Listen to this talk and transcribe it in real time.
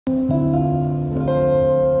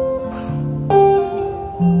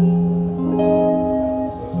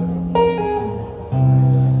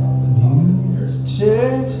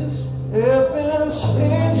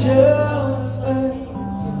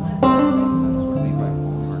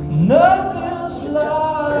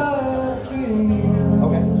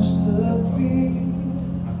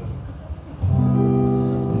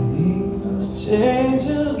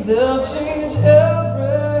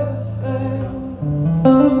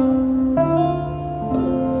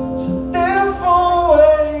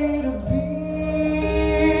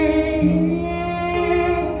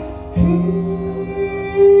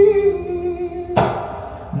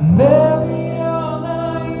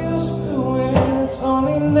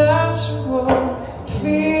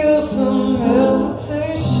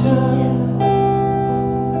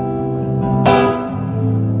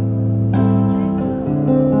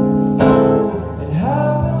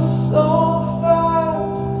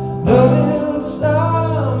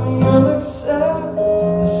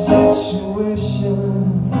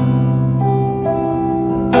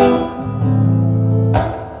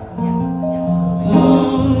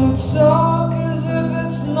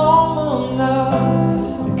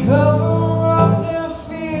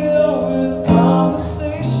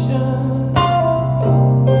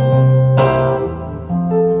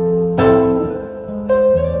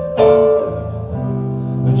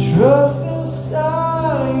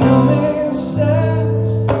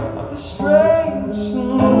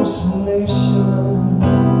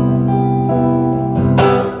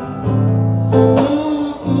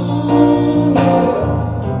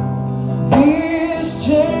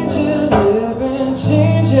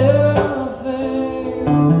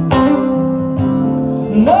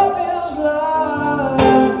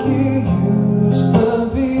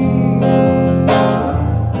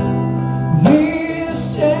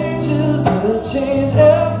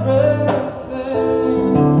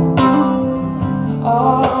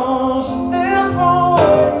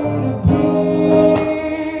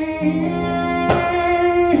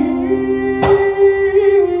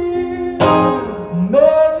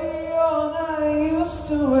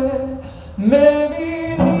to it. Maybe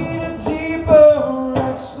you need a deeper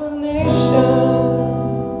explanation.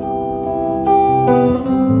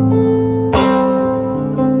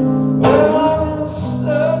 Well, I've been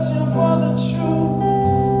searching for the truth,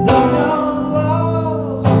 though now I'm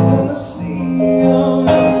lost in the sea of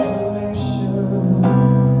information.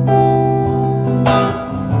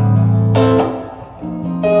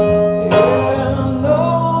 Yeah, I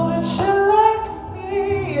know that you like me.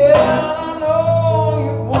 Yeah, I know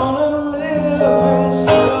you wanna live in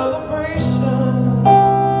celebration.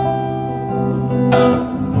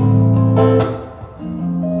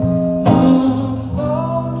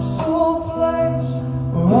 Forward to a place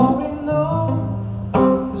where all we know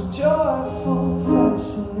is joyful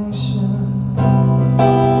fascination.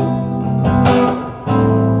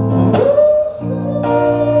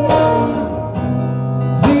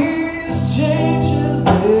 These changes,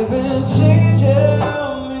 they've been changing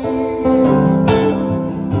me.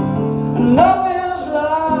 Nothing's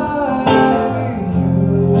like it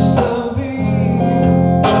used to be.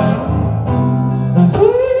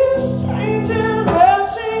 These changes have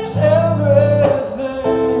changed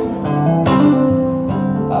everything.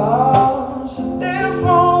 Oh, it's a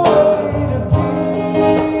different way to be.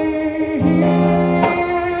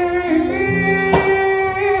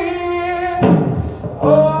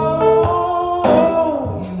 Oh,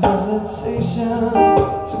 your hesitation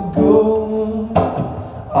to go.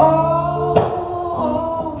 Oh,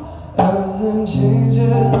 everything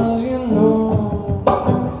changes, you know.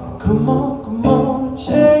 Come on,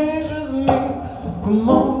 change with me. Come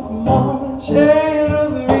on, change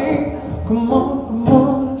with me. Come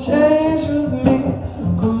on, change with me.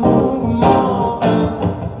 Come on.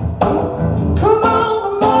 Come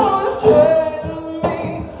on, change with me.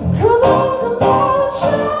 Come on,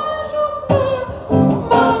 change with me.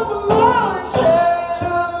 Come on, change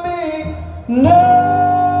with me. No.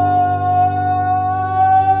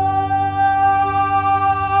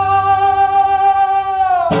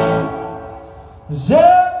 'Cause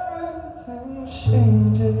everything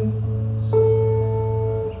changes.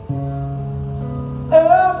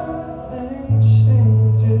 Everything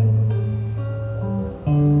changes.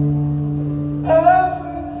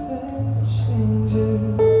 Everything changes.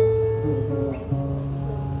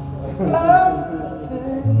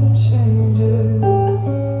 Everything changes.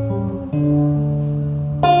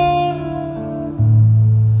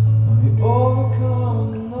 We overcome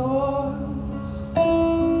the noise.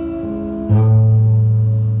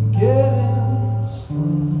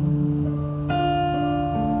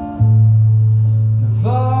 The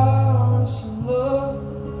virus of love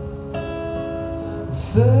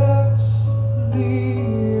affects the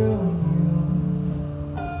immune.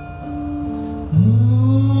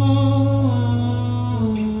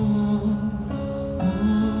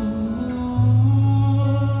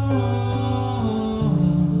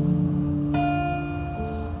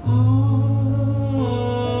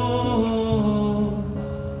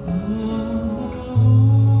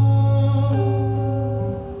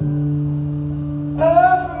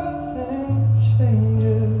 Everything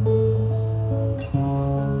changes.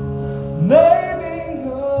 Maybe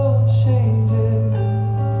you'll change it.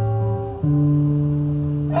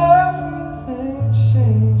 Everything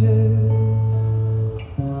changes.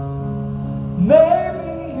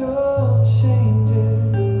 Maybe you'll change it.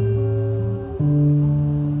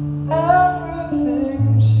 Everything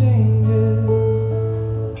changes.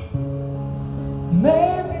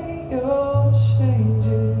 Maybe you'll change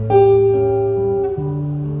it.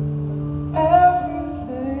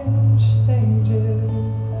 Everything changes.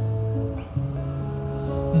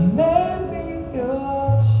 Maybe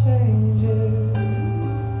you'll change it.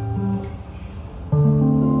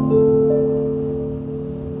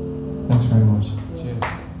 Thanks very much. Cheers.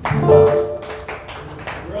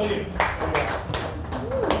 Brilliant.